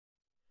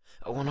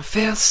I wanna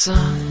feel the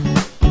sun,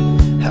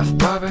 have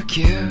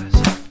barbecues.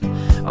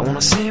 I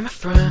wanna see my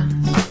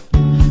friends,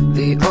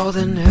 the old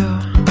and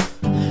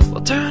new.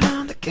 We'll turn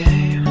on the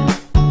game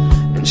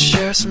and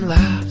share some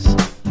laughs,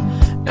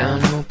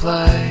 and we'll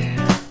play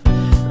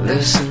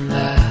this and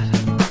that.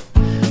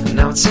 And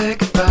now we'll say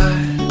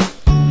goodbye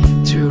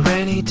to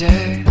rainy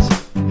days,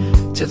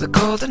 to the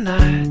colder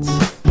nights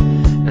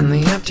and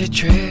the empty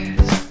trees.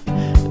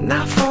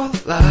 Now full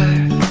of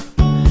life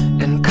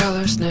and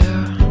colors new,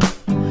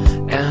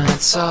 and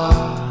it's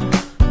all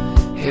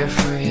here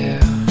for you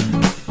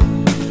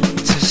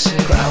to see.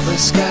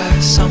 Cloudless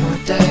skies, summer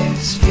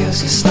days,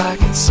 feels just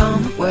like it's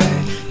on the way.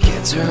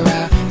 Kids are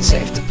out,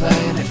 safe to play,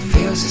 and it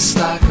feels just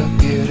like a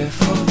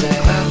beautiful day.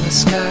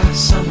 Cloudless skies,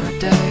 summer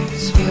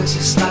days, feels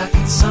just like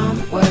it's on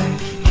the way.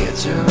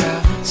 Kids are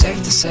out,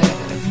 safe to say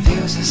that it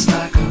feels just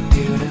like a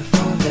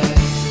beautiful day.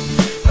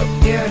 A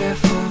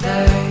beautiful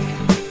day,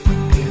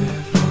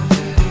 beautiful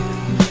day,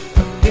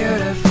 a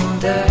beautiful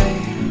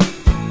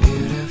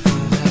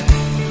day.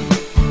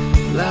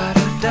 La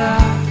da da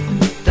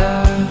da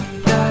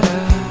da da,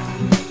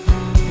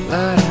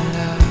 la da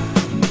da.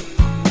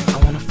 I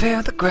wanna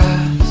feel the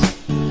grass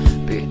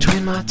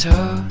between my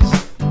toes.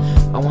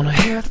 I wanna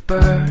hear the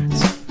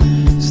birds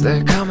as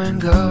they come and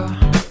go.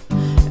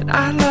 And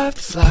I'd love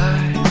to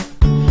fly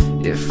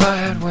if I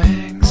had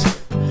wings,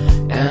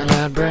 and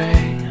I'd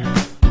bring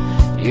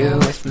you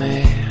with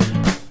me.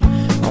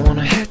 I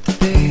wanna hit the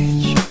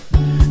beach,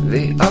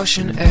 the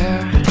ocean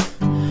air,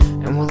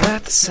 and we'll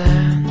let the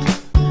sand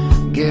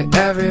get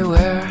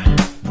everywhere.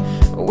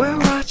 We'll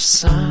watch the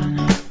sun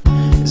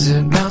as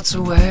it melts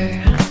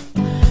away,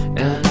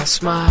 and I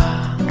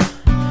smile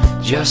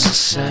just the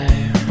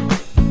same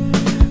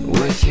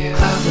with you.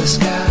 Cloudless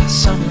skies,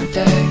 summer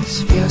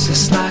days, feels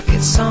just like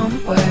it's on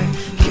the way.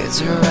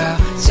 Kids are out,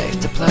 safe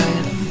to play,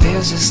 and it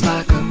feels just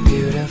like a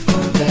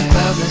beautiful day.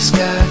 Cloudless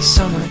skies,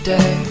 summer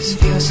days,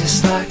 feels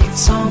just like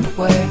it's on the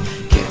way.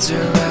 Kids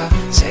are out,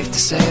 safe to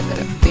say that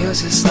it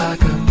feels just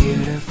like a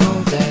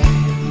beautiful day.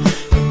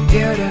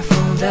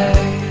 Beautiful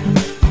day,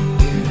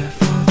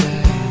 beautiful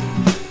day,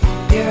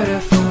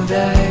 beautiful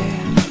day,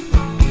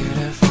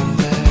 beautiful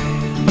day.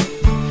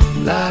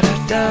 La da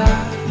da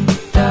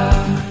da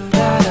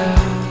da da,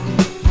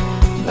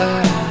 la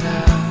da da.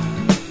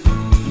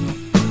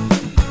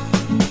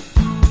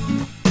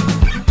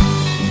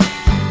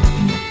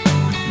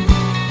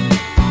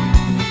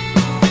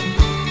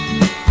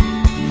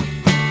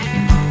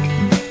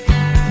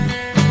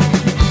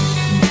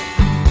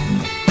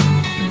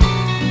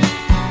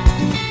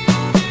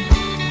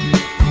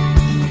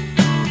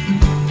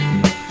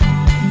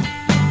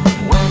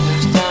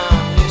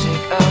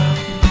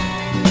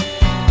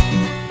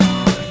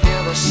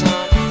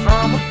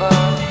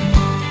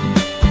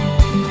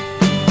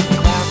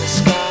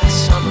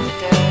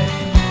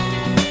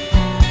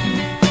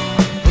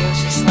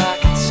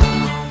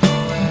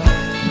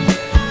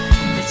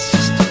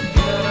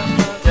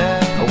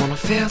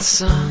 Feel the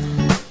sun,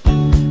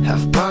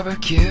 have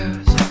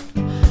barbecues.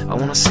 I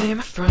wanna see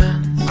my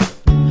friends,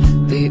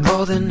 the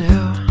old and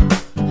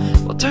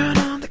new. We'll turn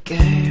on the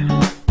game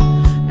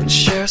and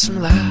share some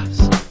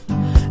laughs,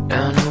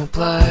 and we'll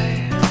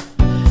play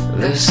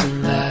this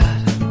and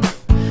that.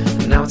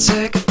 And now we'll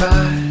say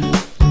goodbye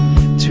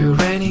to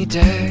rainy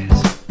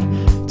days,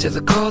 to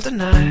the colder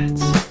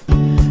nights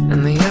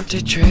and the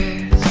empty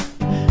trees.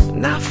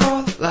 Now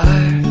full of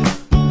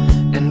life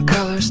and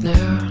colors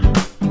new,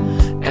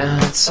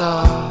 and it's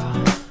all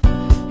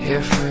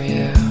here for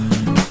you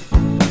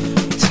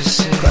to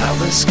see.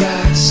 Cloudless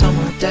skies,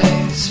 summer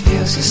days,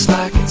 feels just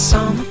like it's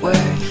on the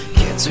way.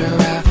 Kids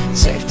are out,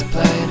 safe to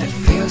play, and it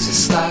feels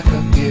just like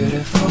a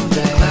beautiful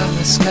day.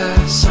 Cloudless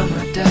skies,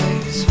 summer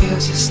days,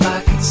 feels just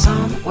like it's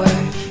on the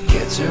way.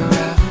 Kids are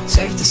out,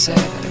 safe to say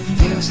that it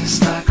feels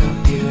just like a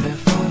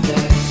beautiful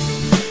day.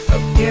 A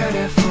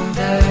beautiful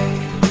day,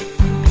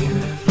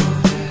 beautiful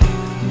day,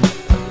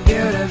 a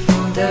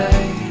beautiful day.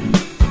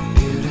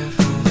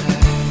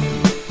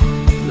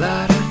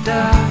 La da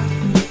da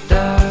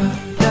da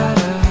da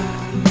da,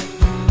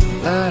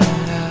 la da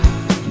da.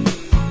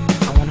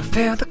 I wanna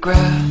feel the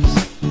grass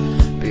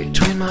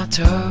between my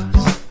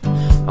toes.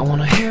 I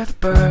wanna hear the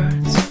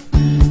birds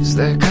as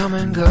they come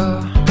and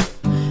go.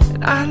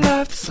 And I'd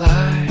love to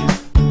fly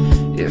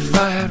if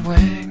I had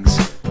wings,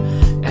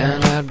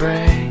 and I'd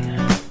bring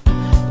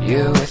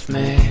you with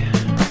me.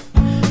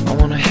 I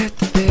wanna hit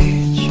the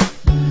beach,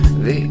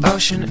 the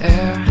ocean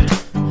air,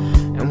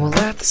 and we'll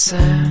let the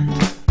sand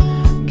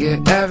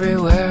get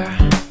everywhere.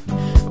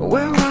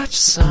 We'll watch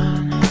the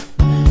sun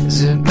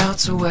as it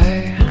melts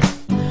away,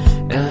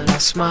 and I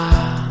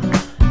smile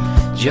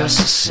just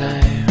the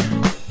same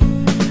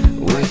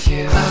with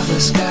you.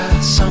 Cloudless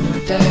skies, summer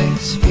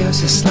days, feels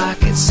just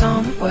like it's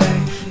on the way.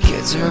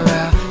 Kids are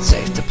out,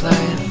 safe to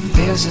play, and it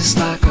feels just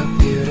like a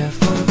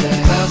beautiful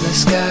day.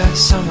 Cloudless skies,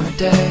 summer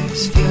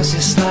days, feels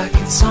just like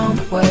it's on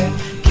the way.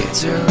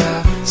 Kids are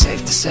out,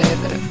 safe to say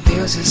that it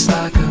feels just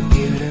like a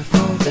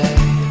beautiful day.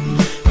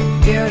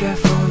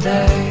 Beautiful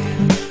day,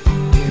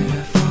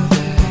 beautiful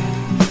day,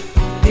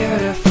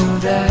 beautiful.